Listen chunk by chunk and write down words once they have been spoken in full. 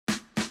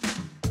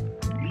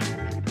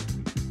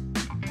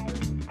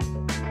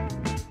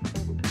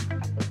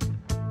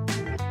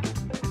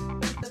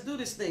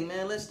this thing,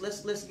 man.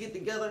 Let's get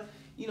together.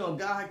 You know, a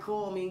guy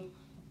called me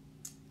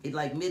at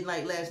like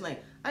midnight last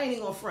night. I ain't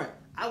even gonna front.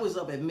 I was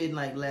up at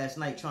midnight last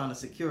night trying to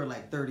secure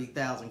like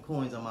 30,000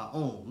 coins on my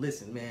own.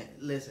 Listen, man,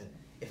 listen.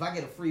 If I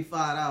get a free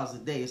 $5 a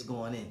day, it's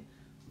going in.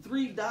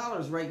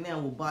 $3 right now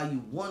will buy you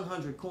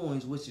 100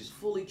 coins, which is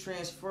fully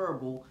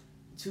transferable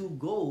to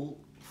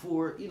gold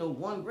for, you know,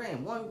 1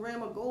 gram. 1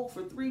 gram of gold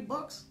for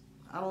 $3.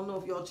 I don't know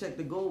if y'all checked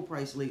the gold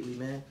price lately,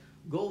 man.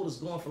 Gold is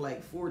going for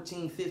like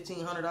 $1,400,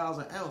 $1,500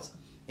 an ounce.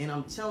 And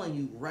I'm telling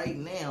you right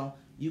now,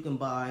 you can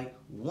buy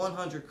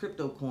 100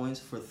 crypto coins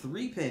for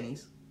 3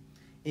 pennies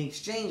and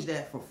exchange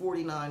that for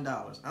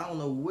 $49. I don't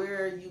know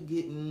where you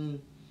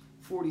getting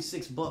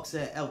 46 bucks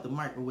out the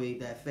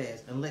microwave that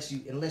fast, unless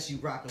you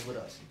rocking with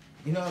us.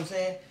 You know what I'm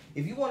saying?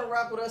 If you want to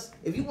rock with us,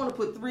 if you want to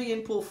put 3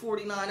 in, pull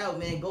 49 out,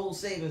 man, Gold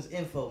Savings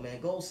Info,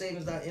 man.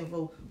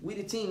 Goldsavings.info. We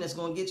the team that's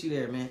going to get you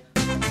there, man.